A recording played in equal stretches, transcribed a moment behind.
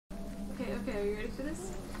Okay, are you ready for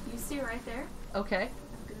this? You see right there? Okay.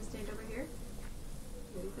 I'm gonna stand over here.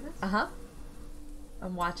 Ready for this? Uh-huh.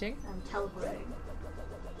 I'm watching. I'm teleporting.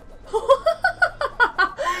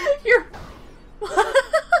 You're...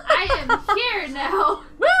 I am here now!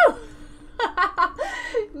 Woo!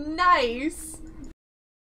 Nice.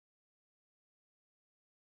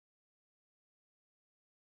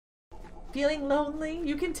 Feeling lonely?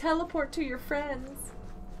 You can teleport to your friends.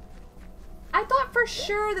 I thought for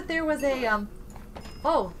sure that there was a,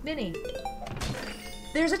 Oh, Minnie.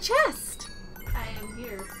 There's a chest! I am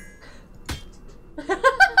here. Is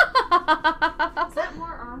that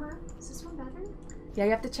more armor? Is this one better? Yeah,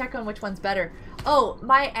 you have to check on which one's better. Oh,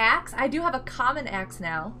 my axe? I do have a common axe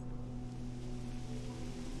now.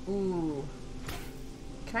 Ooh.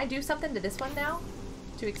 Can I do something to this one now?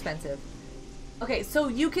 Too expensive. Okay, so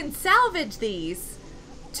you can salvage these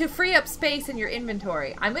to free up space in your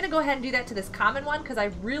inventory. I'm gonna go ahead and do that to this common one because I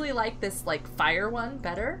really like this, like, fire one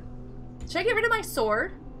better. Should I get rid of my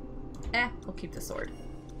sword? I'll keep the sword.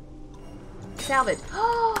 Salvage.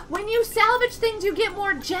 Oh, when you salvage things, you get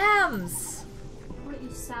more gems. What, you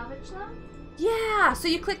salvage them? Yeah, so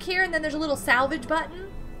you click here and then there's a little salvage button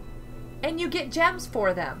and you get gems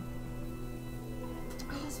for them.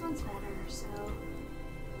 Oh, this one's better, so...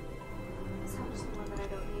 salvage the one that I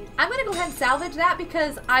don't need. I'm gonna go ahead and salvage that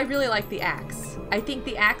because I really like the axe. I think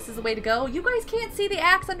the axe is the way to go. You guys can't see the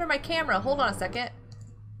axe under my camera. Hold on a second.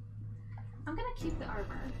 I'm gonna keep the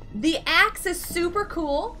armor. The axe is super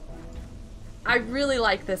cool. I really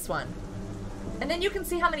like this one. And then you can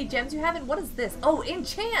see how many gems you have. And what is this? Oh,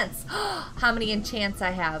 enchants. How many enchants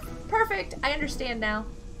I have. Perfect. I understand now.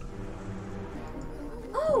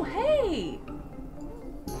 Oh, hey.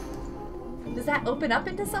 Does that open up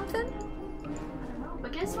into something? I don't know.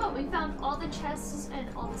 But guess what? We found all the chests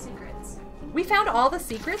and all the secrets. We found all the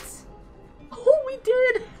secrets? Oh, we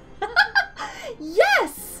did.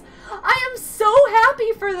 Yes. I am so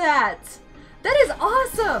happy for that. That is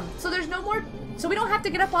awesome. So there's no more... So we don't have to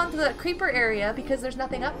get up onto the creeper area because there's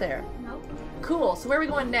nothing up there. Nope. Cool. So where are we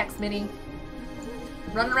going next, Minnie?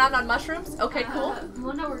 Running around on mushrooms? Okay, cool.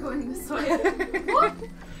 Well, no, we're going this way.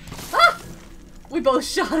 Ah! We both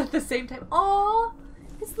shot at the same time. Aw,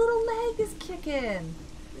 his little leg is kicking.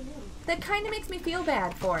 That kind of makes me feel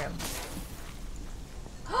bad for him.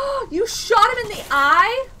 Oh, you shot him in the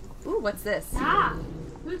eye? Ooh, what's this? Ah!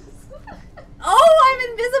 Oh, I'm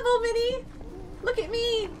invisible, Minnie. Look at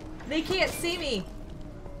me. They can't see me.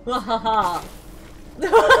 I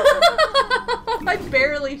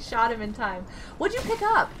barely shot him in time. What'd you pick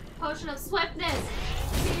up? Potion of swiftness.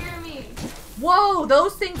 Fear me. Whoa,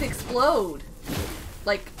 those things explode.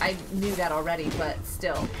 Like, I knew that already, but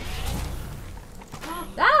still.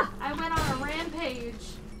 Ah! I went on a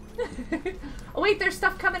rampage. Oh wait, there's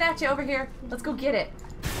stuff coming at you over here. Let's go get it.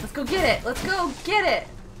 Let's go get it. Let's go get it.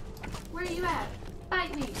 Where are you at?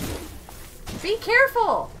 Bite me. Be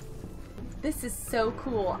careful. This is so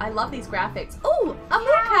cool. I love these graphics. Oh, a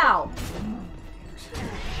moo cow.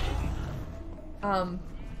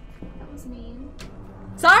 That was mean.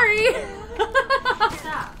 Sorry.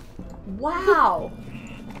 Stop. Wow.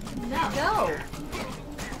 No. No.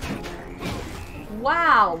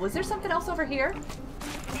 Wow. Was there something else over here?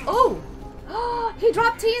 Oh. He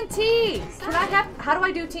dropped TNT. Can I have... How do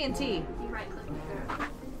I do TNT? You right click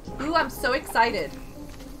there. Ooh, I'm so excited.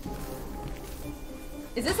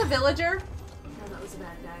 Is this a villager? No, that was a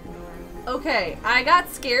bad guy. Okay, I got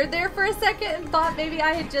scared there for a second and thought maybe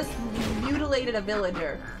I had just mutilated a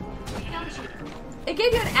villager. It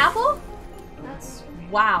gave you an apple? That's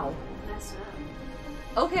Wow. messed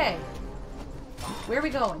up. Okay. Where are we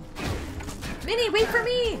going? Minnie, wait for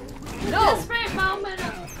me! No! Desperate moment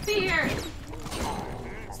of fear.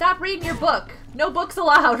 Stop reading your book. No books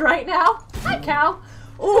allowed right now. Hi, cow.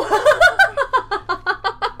 Ooh.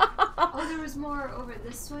 Oh, there was more over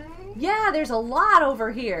this way? Yeah, there's a lot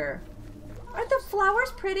over here. Aren't the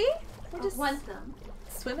flowers pretty? We're just want them.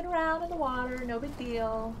 swimming around in the water, no big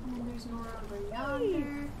deal. And then there's more over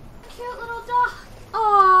yonder. Cute little dog.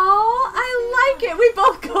 Aww, I like it. We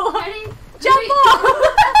both go. Ready? Jump off!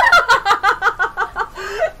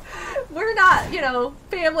 We're not, you know,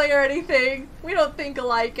 family or anything. We don't think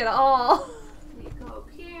alike at all. We go up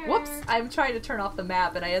here. Whoops, I'm trying to turn off the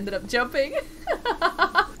map and I ended up jumping.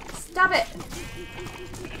 Stop it.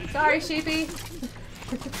 Sorry, sheepy.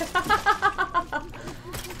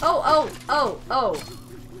 Oh.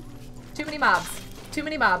 Too many mobs. Too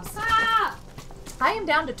many mobs. Ah! I am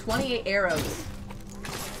down to 28 arrows.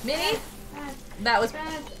 Minnie? Bad. That was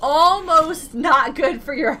Bad. almost not good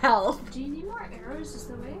for your health. Do you need more arrows? Is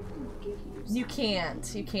the way I can give you some. You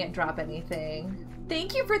can't. You can't drop anything.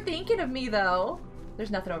 Thank you for thinking of me, though. There's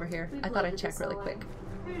nothing over here. We've I thought I'd loaded check this really all quick.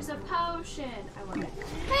 out. There's a potion. I want it.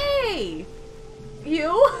 Hey!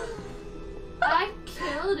 You? I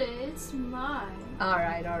killed it. It's mine.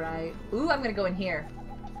 Alright, alright. Ooh, I'm gonna go in here.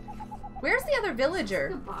 Where's the other The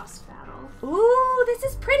villager? boss battle. Ooh, this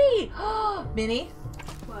is pretty! Minnie?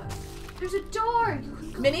 What? There's a door.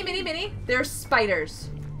 Minnie, there's spiders.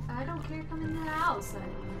 I don't care. Come into the house then.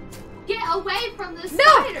 Get away from the No!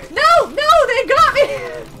 spider. No! They got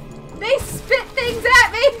me! They spit things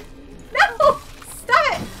at me! No!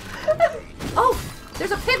 Stop it! Oh, there's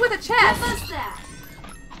a pig with a Give chest. us that.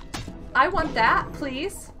 I want that,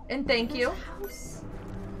 please. And thank you. There's a house.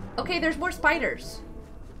 Okay, there's more spiders.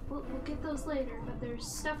 We'll get those later, but there's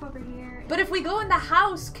stuff over here. But if we go in the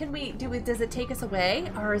house, can we do it? Does it take us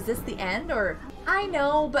away? Or is this the end? Or I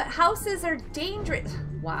know, but houses are dangerous.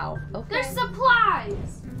 Wow. Okay. There's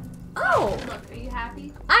supplies. Oh, Look, are you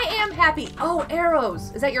happy? I am happy. Oh,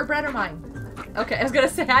 arrows. Is that your bread or mine? Okay, I was gonna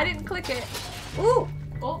say I didn't click it. Ooh.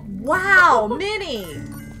 Oh, Wow, Minnie.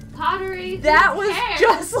 pottery. That Who was cares?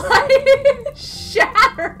 just like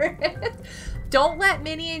shatter it. Don't let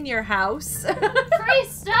Minnie in your house. Free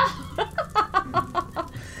stuff.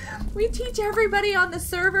 We teach everybody on the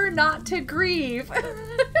server not to grieve.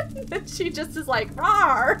 And she just is like,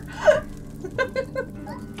 rawr.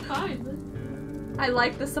 Fine. I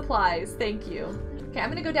like the supplies. Thank you. Okay, I'm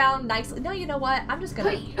gonna go down nicely. No, you know what? I'm just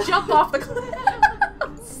gonna jump off the cliff.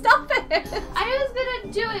 Stop it. I was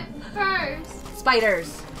gonna do it first.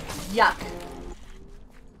 Spiders. Yuck.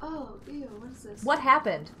 Oh, ew, what is this? What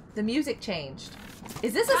happened? The music changed.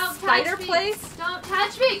 Is this a Don't spider touch me. place? Don't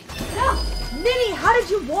touch me! No! Minnie, how did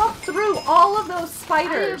you walk through all of those I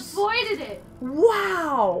spiders? avoided it.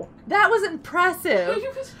 Wow, that was impressive.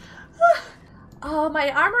 Oh, my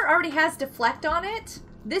armor already has deflect on it.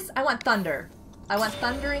 I want thunder. I want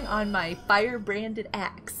thundering on my fire-branded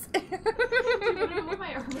axe. Do you know what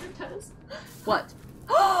my armor does? What?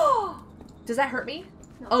 Does that hurt me?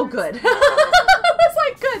 No, Oh, it good. hurts. I was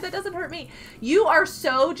like, good, that doesn't hurt me. You are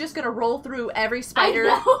so just gonna roll through every spider.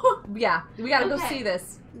 I know. Yeah, we gotta go Okay. see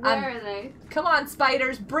this. Where are they? Come on,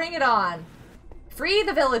 spiders, bring it on. Free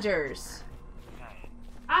the villagers.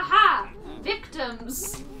 Aha!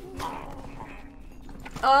 Victims!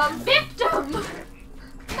 Victim!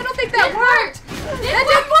 I don't think that It worked. worked. That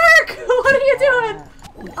didn't work. What are you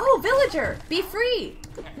doing? Oh, villager, be free.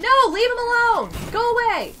 No, leave him alone. Go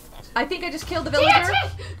away. I think I just killed the villager.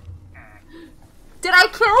 TNT! Did I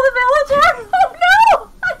kill the villager? Oh no!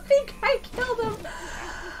 I think I killed him.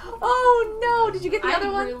 Oh no! Did you get the other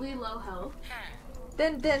I'm one? really low health.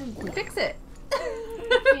 Then fix it.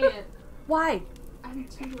 I can't. Why? I'm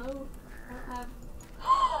too low. I don't have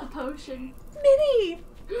the potion. Minnie!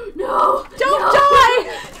 No! Don't no.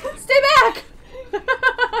 die! Stay back!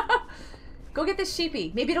 Go get this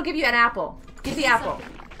sheepy. Maybe it'll give you an apple. Get the apple.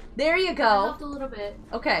 There you I go. helped a little bit.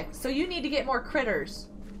 Okay, so you need to get more critters.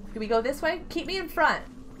 Do we go this way? Keep me in front.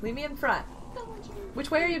 Leave me in front.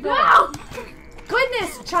 Which way are you going? No!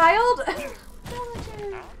 Goodness, child!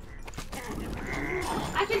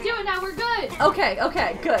 I can do it now. We're good.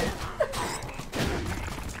 Okay, good.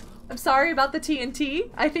 I'm sorry about the TNT.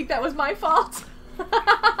 I think that was my fault.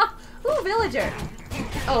 Ooh, villager.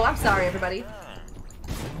 Oh, I'm sorry, everybody.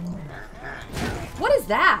 What is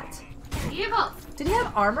that? Evil. Did he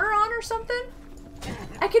have armor on or something?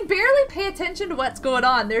 I can barely pay attention to what's going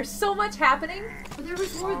on. There's so much happening. But there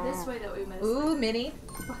was more this way that we missed. Ooh, Minnie.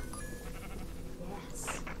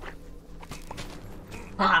 Yes.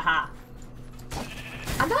 Haha.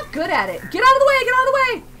 I'm not good at it. Get out of the way, get out of the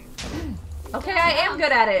way! Okay, I am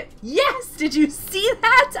good at it. Yes! Did you see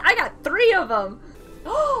that? I got 3 of them.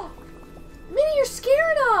 Oh! Minnie, you're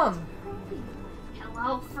scaring them!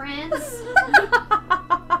 Hello, friends.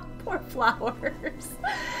 Poor flowers.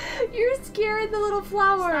 You're scaring the little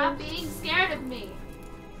flowers. Stop being scared of me.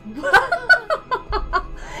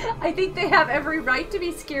 I think they have every right to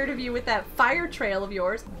be scared of you with that fire trail of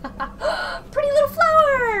yours. Pretty little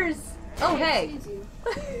flowers! Oh, hey. Excuse you.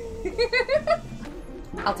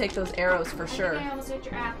 I'll take those arrows for sure. I think I almost ate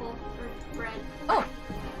your apple or bread. Oh,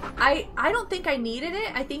 I don't think I needed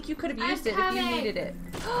it. I think you could have used it if you needed it.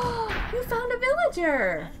 You found a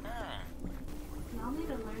villager. Y'all need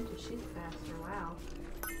to learn to shoot faster. Wow.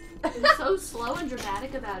 They're so slow and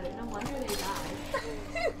dramatic about it. No wonder they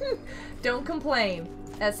die. Don't complain.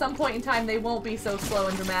 At some point in time, they won't be so slow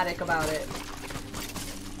and dramatic about it.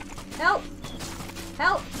 Help!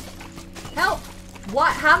 Help! Help!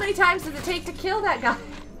 What? How many times does it take to kill that guy?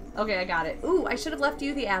 Okay, I got it. Ooh, I should have left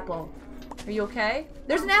you the apple. Are you okay?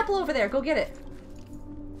 There's an apple over there. Go get it.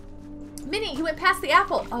 Minnie, you went past the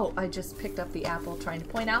apple. Oh, I just picked up the apple trying to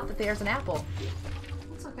point out that there's an apple.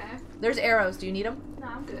 It's okay. Okay. There's arrows. Do you need them? No,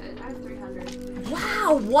 I'm good. I have 300.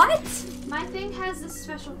 Wow, what? My thing has this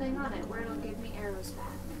special thing on it where it'll give me arrows back.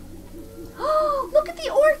 Oh, look at the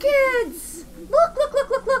orchids! Look, look, look,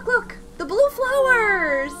 look, look, look! The blue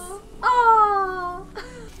flowers! Oh!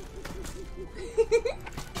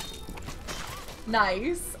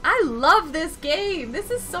 Nice. I love this game. This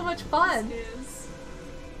is so much fun. This is.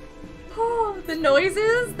 Oh, the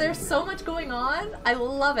noises. There's so much going on. I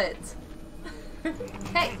love it.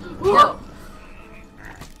 Hey, no.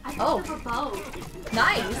 I picked Oh. up a bow.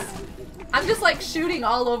 Nice. I'm just like shooting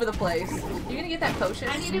all over the place. You gonna get that potion?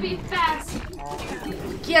 I need to be fast.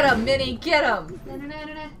 Get him, Minnie. Get him.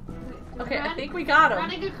 Okay, I Run. think we got him.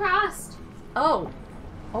 Running across. Oh.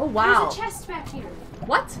 Oh, wow. There's a chest back here.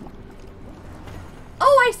 What?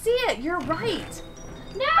 Oh, I see it. You're right.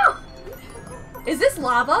 No! Is this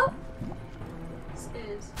lava? This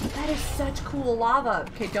is. That is such cool lava.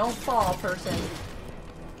 Okay, don't fall, person.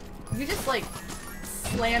 You're just like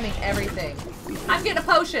slamming everything. I'm getting a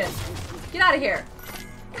potion. Get out of here.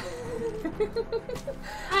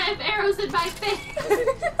 I have arrows in my face.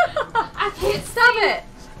 I can't Stop see. it.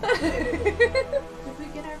 Did we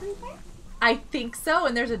get everything? I think so,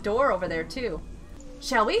 and there's a door over there too.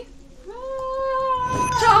 Shall we?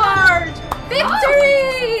 Charge! Charge!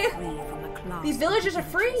 Victory! Free from the clasp These villagers are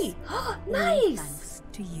free. all Nice. thanks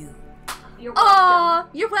to you. You're Aw,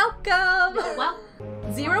 welcome. you're welcome. Well,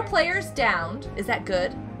 0 players downed. Is that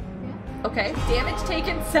good? Okay. Damage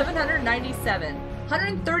taken 797.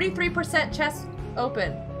 133% chest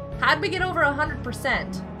open. How'd we get over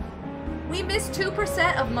 100%? We missed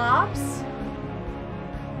 2% of mobs?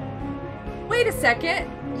 Wait a second.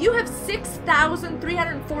 You have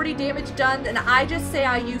 6,340 damage done, and I just say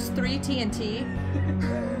I used 3 TNT?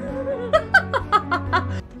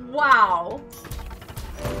 Wow.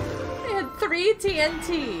 I had 3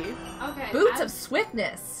 TNT. okay. Boots of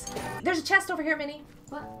swiftness. There's a chest over here, Minnie.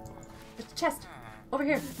 What? There's a chest over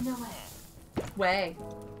here. No way. Way.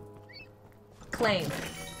 Claim.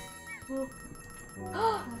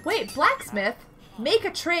 Well, Wait, blacksmith. Make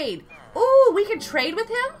a trade. Ooh, we can trade with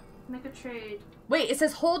him? make a trade. Wait, it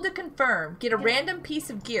says hold to confirm. Get a random piece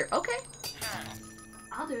of gear. Okay.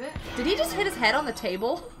 I'll do it. Did he just hit his head on the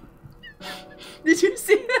table? Did you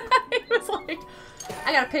see that? He was like,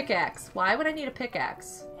 I got a pickaxe. Why would I need a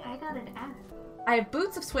pickaxe? I got an axe. I have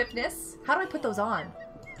boots of swiftness. How do I put those on?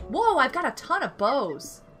 Whoa, I've got a ton of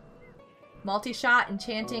bows. Multi-shot,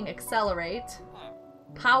 enchanting, accelerate.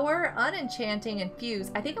 Power, unenchanting,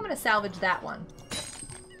 infuse. I think I'm going to salvage that one.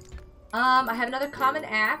 I have another common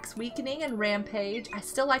axe, weakening and rampage. I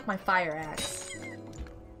still like my fire axe.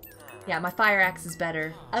 Yeah, my fire axe is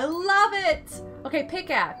better. I love it! Okay,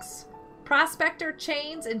 pickaxe. Prospector,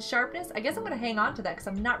 chains, and sharpness. I guess I'm going to hang on to that because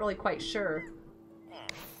I'm not really quite sure.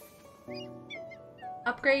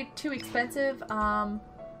 Upgrade, too expensive.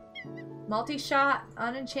 Multi-shot,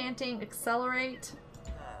 unenchanting, accelerate.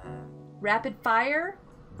 Rapid fire?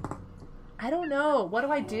 I don't know. What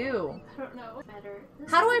do I do? I don't know. Better.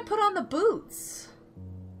 How do I put on the boots?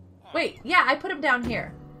 Wait, yeah, I put them down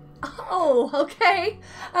here. Oh, okay.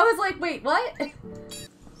 I was like, wait, what? Is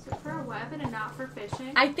it for a weapon and not for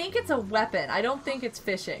fishing? I think it's a weapon. I don't think it's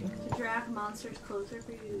fishing. To drag monsters closer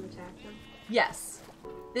for you to attack them. Yes.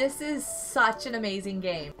 This is such an amazing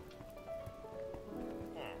game.